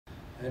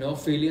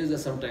Failures are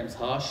sometimes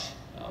harsh.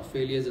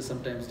 Failures are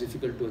sometimes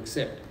difficult to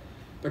accept.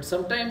 But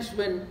sometimes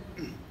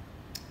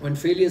when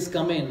failures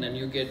come in and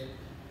you get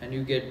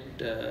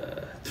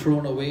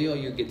thrown away, or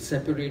you get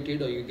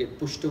separated, or you get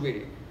pushed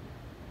away,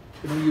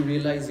 you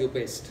realize your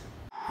best.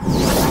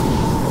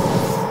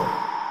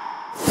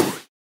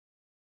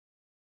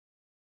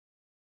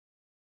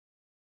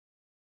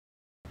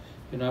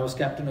 I was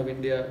captain of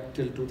India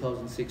till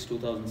 2006,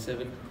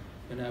 2007.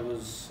 When I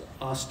was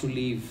asked to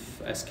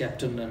leave as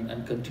captain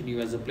and continue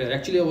as a player.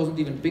 Actually, I wasn't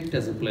even picked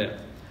as a player.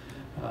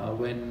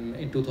 When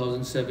in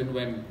 2007,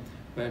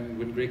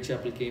 when Greg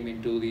Chappell came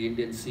into the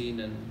Indian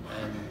scene, and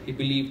he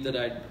believed that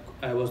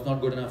I was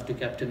not good enough to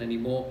captain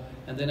anymore,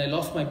 and then I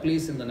lost my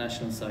place in the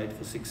national side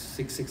for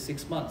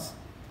six months.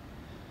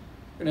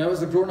 I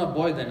was a grown-up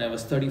boy then. I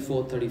was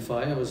 34,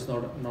 35. I was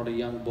not a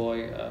young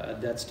boy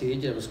at that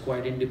stage. I was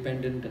quite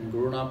independent and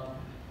grown up.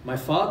 My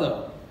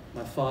father,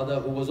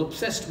 who was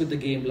obsessed with the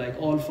game like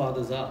all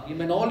fathers are,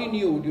 all he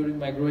knew during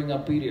my growing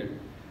up period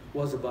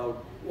was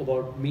about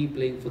me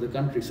playing for the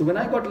country. So when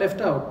I got left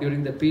out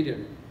during that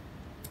period,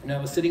 I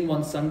was sitting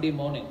one Sunday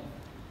morning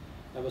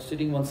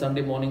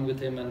with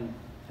him, and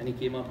he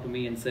came up to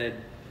me and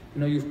said,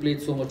 you've played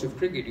so much of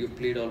cricket. You've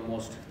played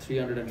almost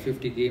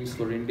 350 games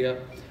for India.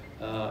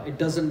 It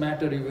doesn't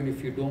matter even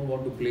if you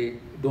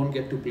don't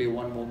get to play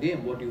one more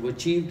game. What you've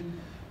achieved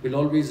will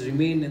always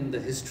remain in the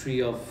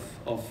history of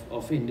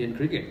Indian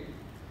cricket.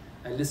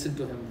 I listened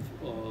to him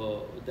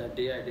that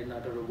day. I didn't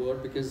utter a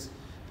word because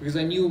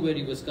I knew where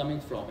he was coming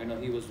from.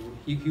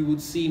 He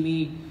would see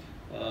me,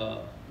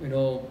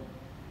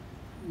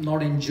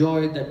 not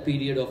enjoy that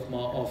period of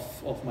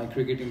my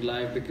cricketing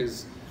life,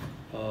 because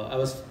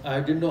I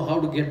didn't know how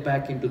to get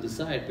back into the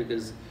side,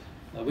 because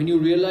when you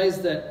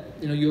realize that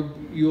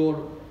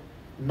you're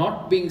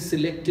not being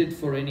selected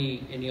for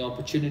any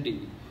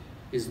opportunity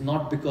is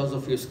not because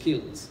of your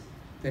skills,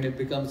 then it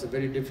becomes a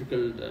very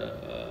difficult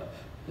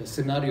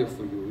scenario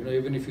for you.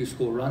 Even if you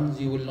score runs,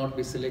 you will not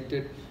be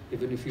selected.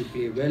 Even if you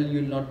play well,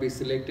 you will not be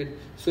selected.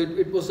 So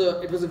it was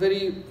a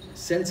very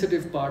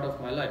sensitive part of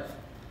my life.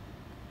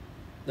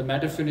 The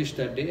matter finished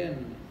that day,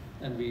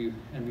 and we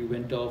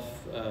went off.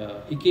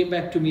 He came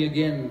back to me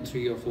again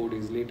 3 or 4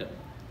 days later.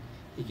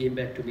 He came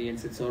back to me and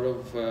said,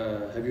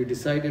 Sourav, have you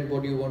decided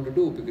what you want to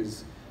do?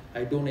 Because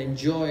I don't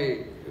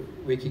enjoy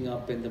waking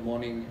up in the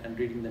morning and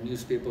reading the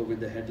newspaper with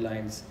the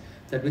headlines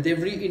that with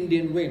every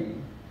Indian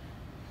win,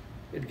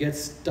 it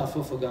gets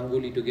tougher for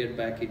Ganguly to get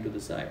back into the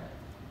side.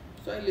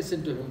 So I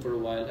listened to him for a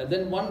while, and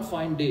then one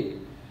fine day,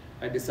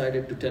 I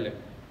decided to tell him.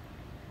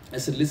 I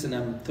said, listen,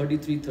 I'm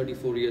 33,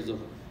 34 years of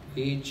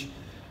age.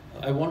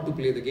 I want to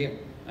play the game.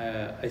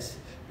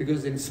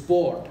 Because in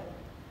sport,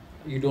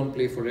 you don't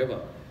play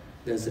forever.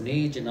 There's an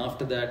age, and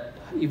after that,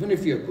 even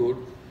if you're good,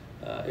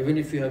 even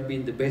if you have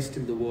been the best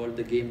in the world,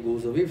 the game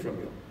goes away from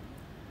you.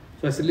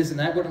 So I said, listen,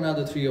 I've got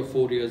another 3 or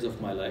 4 years of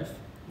my life,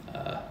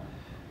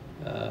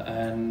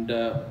 and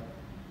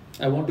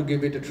I want to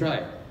give it a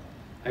try.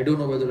 I don't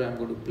know whether I'm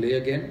going to play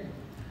again.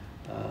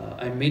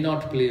 I may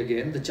not play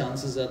again. The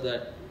chances are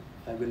that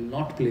I will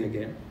not play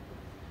again.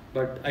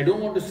 But I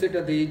don't want to sit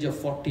at the age of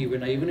 40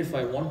 when even if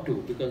I want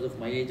to, because of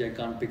my age, I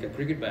can't pick a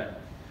cricket bat.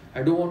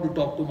 I don't want to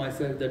talk to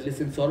myself that,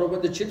 listen, Sourav,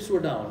 when the chips were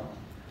down,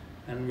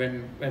 and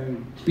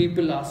when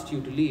people asked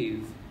you to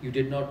leave, you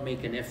did not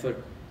make an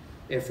effort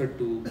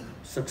to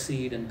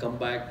succeed and come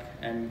back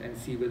and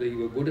see whether you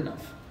were good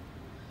enough.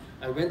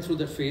 I went through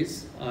that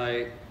phase.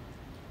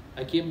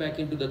 I came back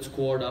into that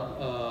squad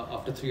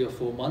after 3 or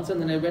 4 months,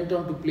 and then I went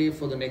on to play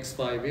for the next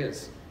 5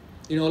 years.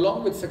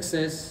 Along with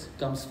success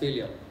comes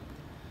failure.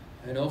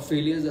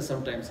 Failures are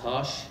sometimes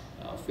harsh.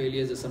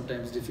 Failures are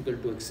sometimes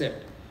difficult to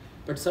accept.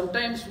 But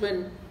sometimes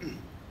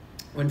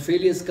when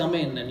failures come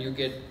in and you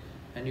get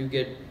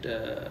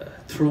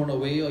thrown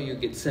away, or you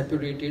get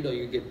separated, or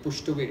you get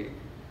pushed away,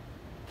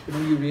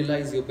 you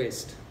realize your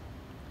best.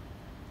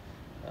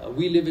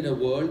 We live in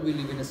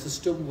a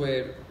system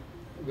where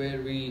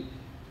we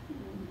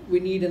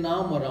need an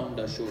arm around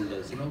our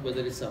shoulders,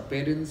 whether it's our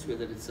parents,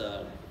 whether it's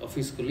our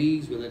office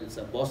colleagues, whether it's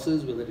our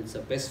bosses, whether it's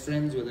our best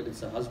friends, whether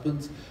it's our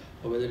husbands,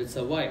 or whether it's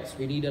our wives.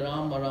 We need an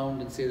arm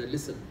around and say that,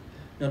 listen,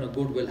 no,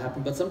 good will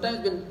happen. But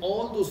sometimes when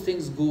all those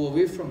things go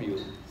away from you,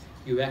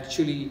 you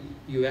actually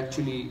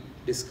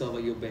discover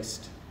your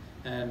best.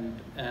 And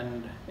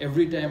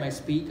every time I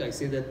speak, I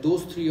say that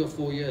those 3 or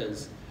 4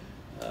 years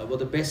were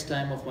the best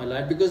time of my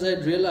life, because I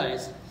had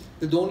realized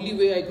that the only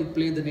way I could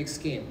play the next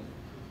game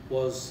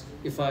was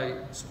if I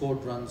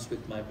scored runs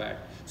with my bat.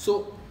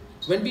 So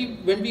when we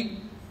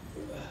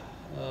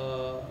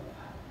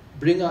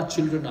bring our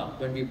children up,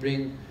 when we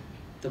bring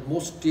the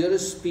most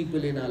dearest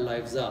people in our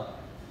lives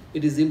up,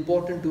 it is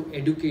important to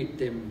educate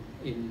them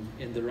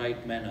in the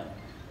right manner.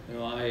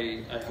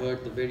 I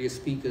heard the various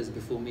speakers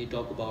before me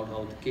talk about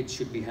how the kids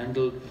should be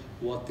handled,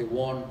 what they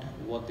want,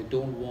 what they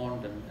don't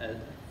want, and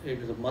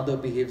the mother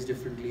behaves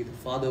differently, the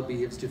father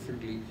behaves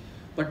differently.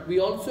 But we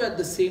also at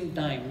the same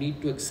time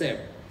need to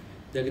accept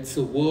that it's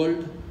a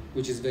world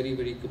which is very,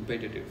 very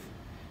competitive.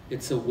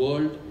 It's a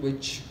world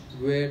which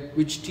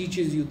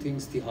teaches you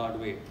things the hard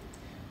way.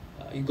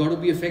 You got to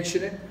be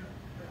affectionate,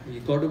 you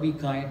got to be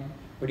kind,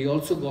 but you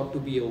also got to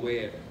be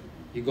aware.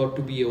 You got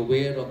to be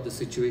aware of the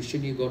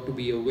situation, you got to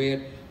be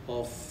aware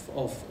of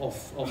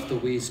the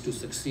ways to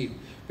succeed.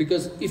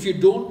 Because if you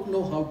don't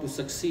know how to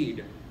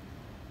succeed,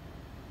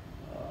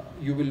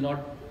 you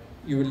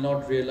will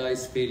not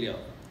realize failure.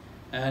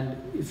 And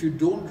if you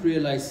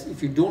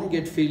don't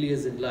get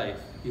failures in life,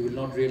 you will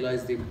not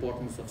realize the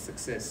importance of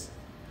success.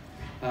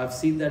 I have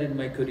seen that in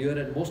my career,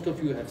 and most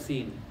of you have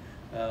seen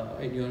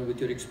with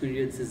your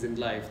experiences in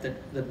life,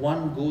 that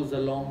one goes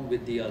along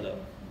with the other.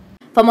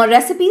 For more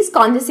recipes,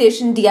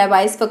 conversation,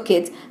 DIYs for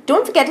kids,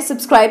 don't forget to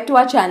subscribe to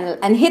our channel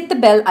and hit the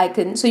bell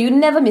icon so you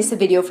never miss a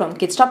video from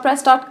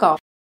kidstoppress.com.